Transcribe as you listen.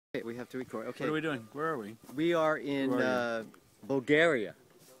Okay, we have to record. Okay. What are we doing? Where are we? We are in Bulgaria.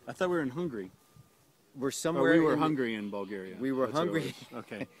 I thought we were in Hungary. We're somewhere. Oh, we were hungry in Bulgaria. We were hungry.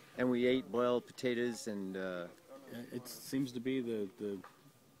 Okay. And we ate boiled potatoes and. It seems to be the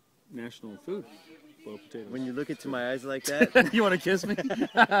national food. Boiled potatoes. When you look into my eyes like that. You want to kiss me?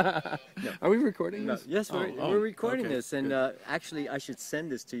 No. Are we recording this? Yes, we're recording okay. this, and actually, I should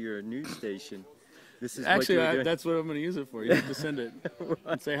send this to your news station. This is actually what you're doing. that's what I'm going to use it for. You have to send it.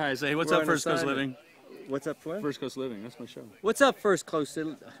 And say hi. Say what's up, First Coast Living. What's up, for? First Coast Living. That's my show. What's up, First Coast?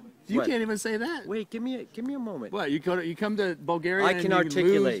 You can't even say that. Wait, give me a moment. What? You come to Bulgaria I can and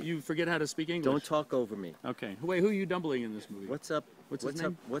articulate. You forget how to speak English. Don't talk over me. Okay. Wait, who are you doubling in this movie? What's up? What's his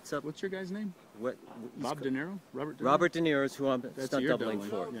name? What's up? What's your guy's name? What? Bob De Niro? Robert De Niro? Robert De Niro is who I'm stunt doubling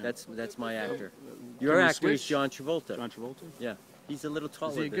for. Yeah. That's my actor. Your actor is John Travolta. John Travolta? Yeah. He's a little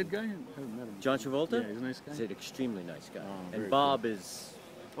taller. Is he a good guy? I haven't met him. John Travolta? Yeah, he's a nice guy. He's an extremely nice guy. Oh, and Bob is...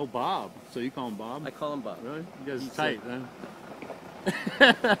 Oh, Bob. So you call him Bob? I call him Bob. Really? You guys are tight,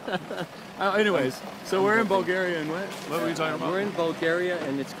 huh? Anyways, so we're in Bulgaria and what were you talking about? We're in Bulgaria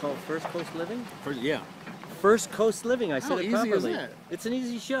and it's called First Coast Living? Yeah. First Coast Living, I said it properly. How easy is that? It's an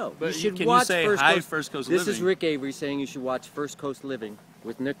easy show. But you should can watch you say First hi, Coast. First Coast Living? This is Rick Avery saying you should watch First Coast Living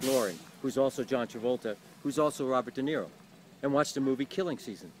with Nick Lauren, who's also John Travolta, who's also Robert De Niro, and watch the movie Killing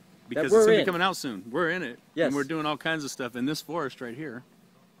Season. Because it's going to be coming out soon. We're in it. Yes. And we're doing all kinds of stuff in this forest right here.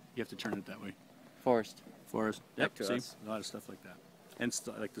 You have to turn it that way. Forest. Yep, to see? us. A lot of stuff like that. And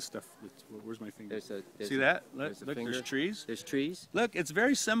like the stuff that's, where's my finger? There's see that? Look, there's trees. There's trees. Look, it's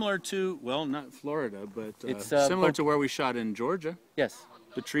very similar to, well, not Florida, but It's similar to where we shot in Georgia. Yes.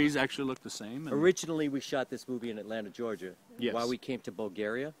 The trees actually look the same. Originally, we shot this movie in Atlanta, Georgia. Yes. While we came to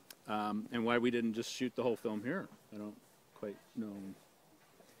Bulgaria. And why we didn't just shoot the whole film here. I don't quite know.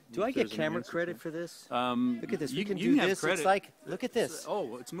 Do I get camera credit for this? Look at this. We can you do have this. Credit. It's like, look at this.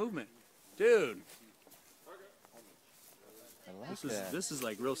 Oh, it's movement. Dude. I like This is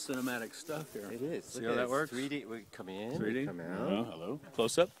like real cinematic stuff here. It is. See how that works? 3D. We come in. 3D. Come out. Oh, hello.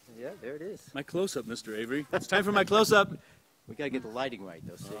 Close up. Yeah, there it is. My close up, Mr. Avery. It's time for my close up. We gotta get the lighting right,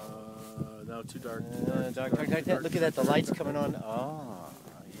 though. See? No, too dark. Dark. Look at that. The lights coming on. Oh,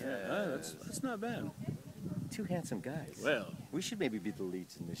 yeah. That's not bad. Two handsome guys. Well, we should maybe be the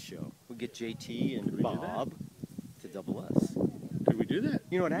leads in this show. We'll get JT and Bob to double us. Could we do that?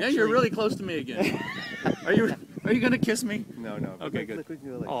 You know what? Actually, yeah, you're really close to me again. Are you gonna kiss me? No. Okay, good. Look, we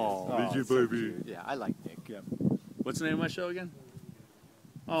can go like oh, this. so baby. Yeah, I like Nick. Yeah. What's the name of my show again?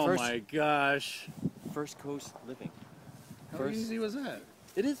 Oh my gosh. First Coast Living. How easy was that?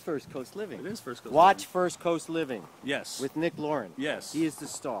 It is First Coast Living. It is First Coast Watch Living. First Coast Living. Yes. With Nick Lauren. Yes. He is the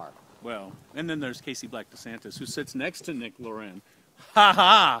star. Well, and then there's Casey Black DeSantis, who sits next to Nick Lauren. Ha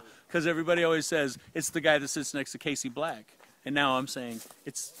ha! Because everybody always says it's the guy that sits next to Casey Black. And now I'm saying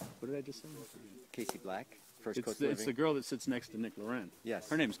it's... What did I just say? Casey Black? First Coast Living? It's the girl that sits next to Nick Lauren. Yes.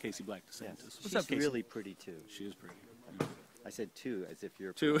 Her name's Casey Black DeSantis. Yes. What's up, Casey? She's really pretty, too. She is pretty. I said two, as if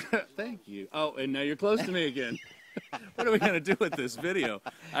you're... Two. Thank you. Oh, and now you're close to me again. What are we going to do with this video?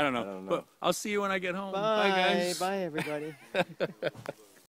 I don't know. But I'll see you when I get home. Bye guys. Bye, everybody.